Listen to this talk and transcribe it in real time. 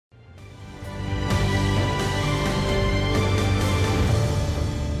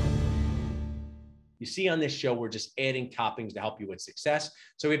You see on this show, we're just adding toppings to help you with success.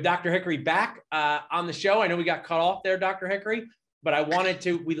 So we have Dr. Hickory back on the show. I know we got cut off there, Dr. Hickory, but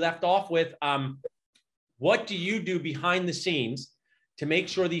we left off with what do you do behind the scenes to make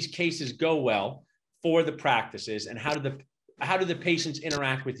sure these cases go well for the practices, and how do the patients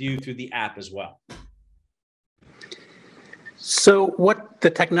interact with you through the app as well? So what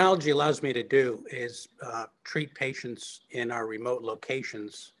the technology allows me to do is treat patients in our remote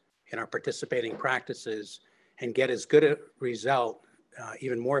locations, in our participating practices, and get as good a result,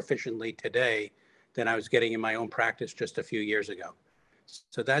 even more efficiently today than I was getting in my own practice just a few years ago.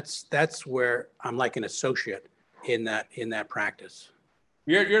 So that's where I'm like an associate in that practice.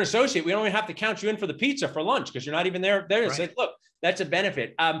 You're an associate. We don't even have to count you in for the pizza for lunch because you're not even there. Right. So look, that's a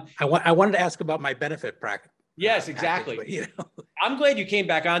benefit. I wanted to ask about my benefit practice. Yes, exactly. Package, but, I'm glad you came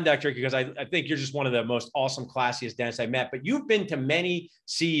back on, Dr. Hickory, because I think you're just one of the most awesome, classiest dentists I met. But you've been to many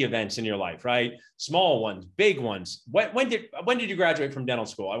CE events in your life, right? Small ones, big ones. When did you graduate from dental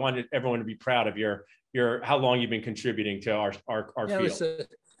school? I wanted everyone to be proud of your how long you've been contributing to our field. It was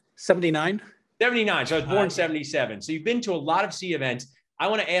 79. 79. So I was born 77. So you've been to a lot of CE events. I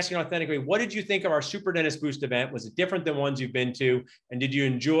want to ask you authentically, what did you think of our Super Dentist Boost event? Was it different than ones you've been to? And did you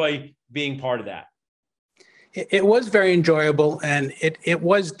enjoy being part of that? It was very enjoyable, and it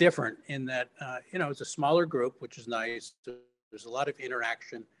was different in that, it was a smaller group, which is nice. There's a lot of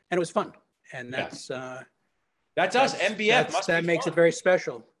interaction, and it was fun. And that's us. MBF. That makes it very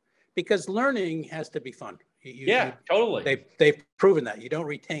special, because learning has to be fun. Totally. They've proven that you don't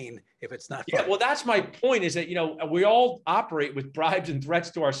retain if it's not fun. Yeah, well, that's my point, is that, we all operate with bribes and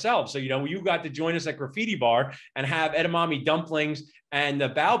threats to ourselves. So, you got to join us at Graffiti Bar and have edamame dumplings and the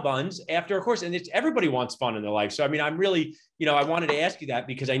bao buns after, of course, and everybody wants fun in their life. So, I mean, I'm really, I wanted to ask you that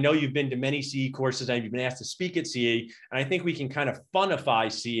because I know you've been to many CE courses and you've been asked to speak at CE. And I think we can kind of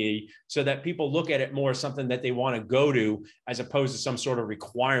funify CE so that people look at it more as something that they want to go to, as opposed to some sort of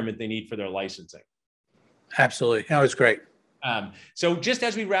requirement they need for their licensing. Absolutely. That was great. So just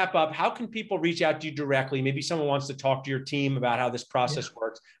as we wrap up, how can people reach out to you directly? Maybe someone wants to talk to your team about how this process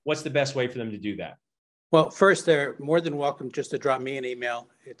works. What's the best way for them to do that? Well, first, they're more than welcome just to drop me an email.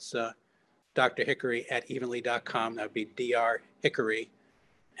 It's drhickory@evenly.com. That would be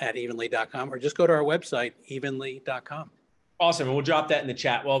drhickory@evenly.com, or just go to our website, evenly.com. Awesome. And we'll drop that in the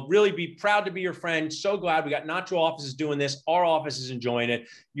chat. Well, really be proud to be your friend. So glad we got Nacho offices doing this. Our office is enjoying it.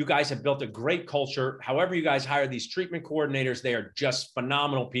 You guys have built a great culture. However you guys hire these treatment coordinators, they are just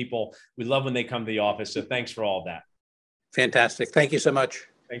phenomenal people. We love when they come to the office. So thanks for all of that. Fantastic. Thank you so much.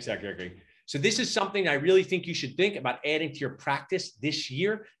 Thanks, Dr. Hickory. So this is something I really think you should think about adding to your practice this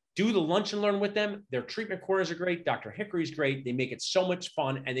year. Do the lunch and learn with them. Their treatment coordinators are great. Dr. Hickory's great. They make it so much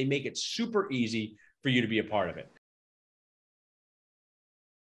fun, and they make it super easy for you to be a part of it.